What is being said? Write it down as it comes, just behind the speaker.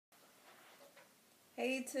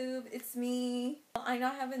Hey YouTube, it's me. I know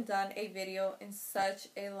I haven't done a video in such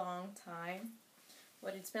a long time,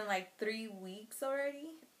 but it's been like 3 weeks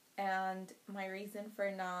already, and my reason for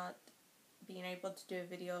not being able to do a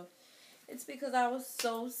video, it's because I was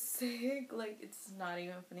so sick. Like, it's not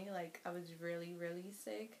even funny. Like, I was really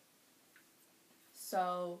sick.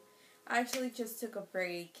 So I actually just took a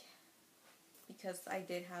break because I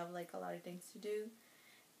did have like a lot of things to do,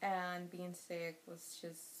 and being sick was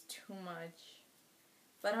just too much.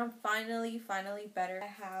 But I'm finally better. I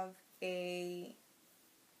have a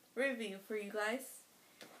review for you guys,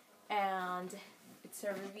 and it's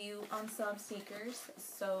a review on some sneakers.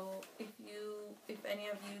 So if any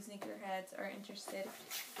of you sneakerheads are interested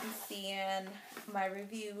in seeing my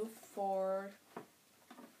review for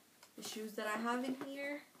the shoes that I have in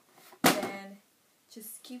here, then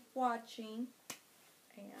just keep watching.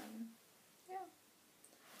 And yeah.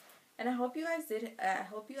 And I hope you guys did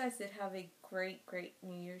have a great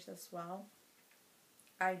New Year's as well.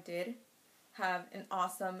 I did have an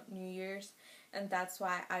awesome New Year's, and that's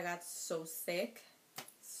why I got so sick.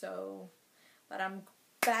 So, but I'm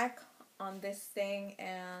back on this thing,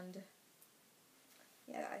 and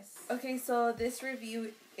yeah, guys. Okay, so this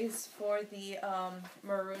review is for the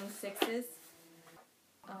Maroon 6s.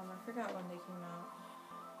 I forgot when they came out.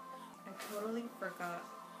 I totally forgot.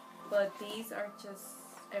 But these are just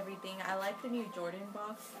everything. I like the new Jordan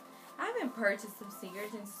box. I haven't purchased some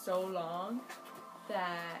sneakers in so long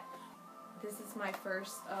that this is my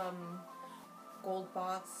first gold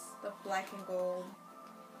box, the black and gold,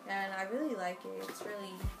 and I really like it. It's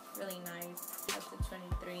really nice. It has the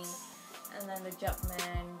 23, and then the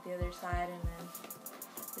Jumpman the other side, and then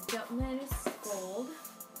the Jumpman is gold.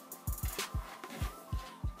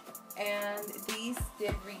 And these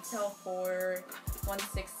did retail for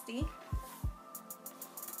 $160.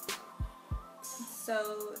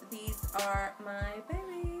 So these are my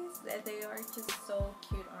babies. They are just so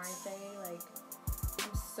cute, aren't they? Like,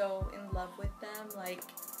 I'm so in love with them. Like,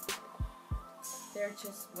 they're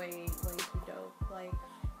just way too dope. Like,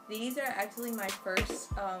 these are actually my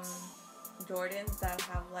first Jordans that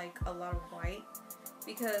have like a lot of white,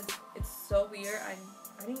 because it's so weird. I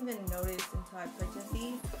didn't even notice until I purchased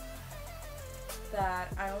these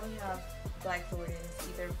that I only have black Jordans,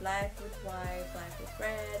 either black with white, black with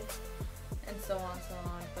red, and so on,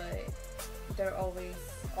 but they're always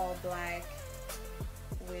all black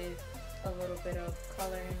with a little bit of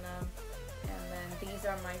color in them. And then these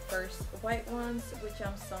are my first white ones, which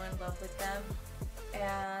I'm so in love with them.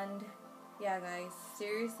 And yeah, guys,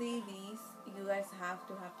 seriously, these, you guys have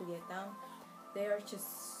to get them. They are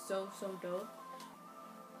just so dope.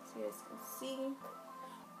 So you guys can see.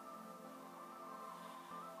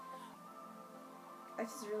 I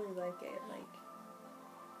just really like it. Like,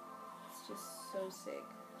 it's just so sick.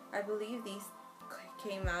 I believe these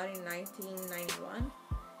came out in 1991,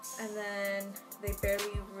 and then they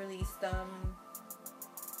barely released them.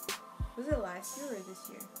 Was it last year or this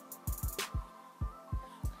year?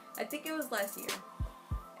 I think it was last year.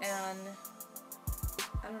 And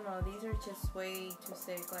I don't know, these are just way too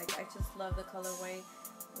sick. Like, I just love the colorway.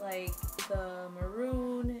 Like, the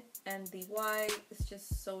maroon and the white is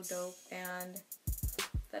just so dope. And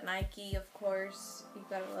the Nike, of course, you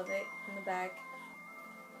gotta love it in the back.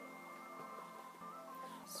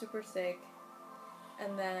 Super sick.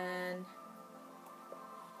 And then,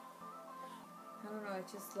 I don't know, I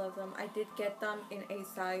just love them. I did get them in a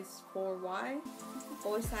size 4Y,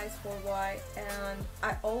 boy size 4Y, and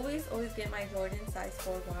I always get my Jordan size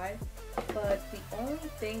 4Y, but the only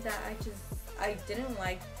thing that I didn't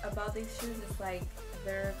like about these shoes is like,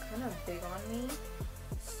 they're kind of big on me.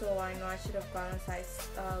 So I know I should have gone a size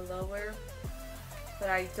lower, but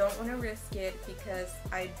I don't want to risk it because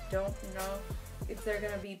I don't know if they're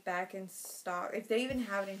gonna be back in stock, if they even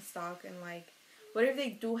have it in stock. And like, what if they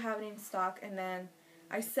do have it in stock and then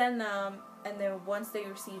I send them, and then once they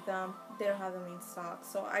receive them, they don't have them in stock.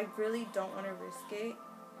 So I really don't want to risk it.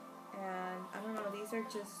 And I don't know, these are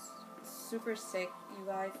just super sick, you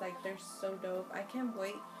guys. Like, they're so dope. I can't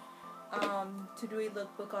wait to do a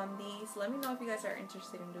lookbook on these. Let me know if you guys are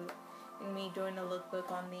interested in me doing a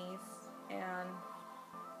lookbook on these. And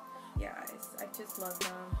yeah, guys, I just love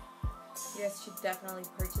them. You guys should definitely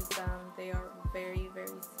purchase them. They are very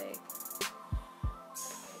sick.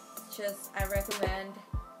 Just, I recommend,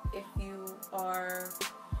 if you are,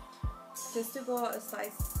 just to go a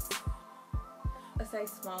size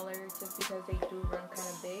smaller, just because they do run kind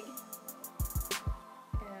of big.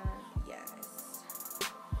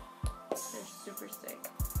 Super sick.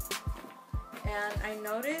 And I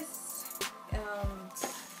noticed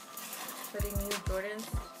for the new Jordans,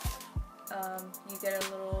 you get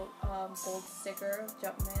a little gold sticker of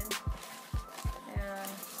Jumpman, and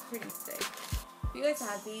pretty sick. If you guys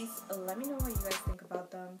have these, let me know what you guys think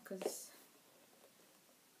about them, because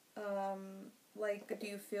like, do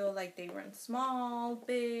you feel like they run small,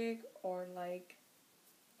 big, or like,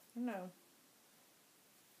 I don't know.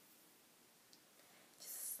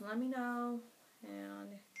 Just let me know. And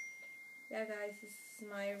yeah, guys, this is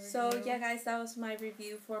my review. So yeah, guys, that was my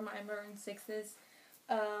review for my Maroon 6s.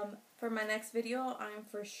 For my next video, I'm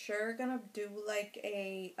for sure gonna do like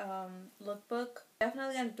a lookbook.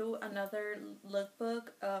 Definitely gonna do another lookbook,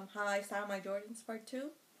 how I style my Jordans part 2.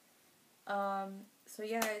 So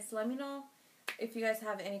yeah, guys, let me know if you guys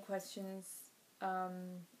have any questions.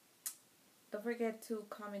 Don't forget to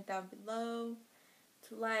comment down below,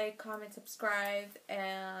 to like, comment, subscribe,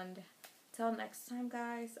 and till next time,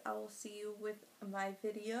 guys, I will see you with my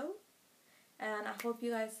video. And I hope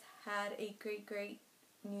you guys had a great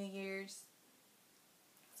New Year's,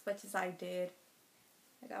 as much as I did.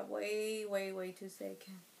 I got way too sick.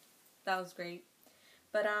 That was great.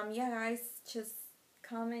 But yeah, guys, just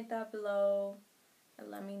comment down below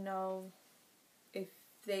and let me know if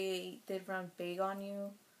they did run big on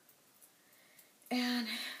you. And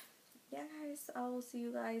yeah, guys, I will see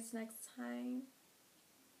you guys next time.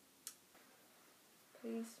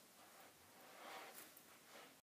 Peace.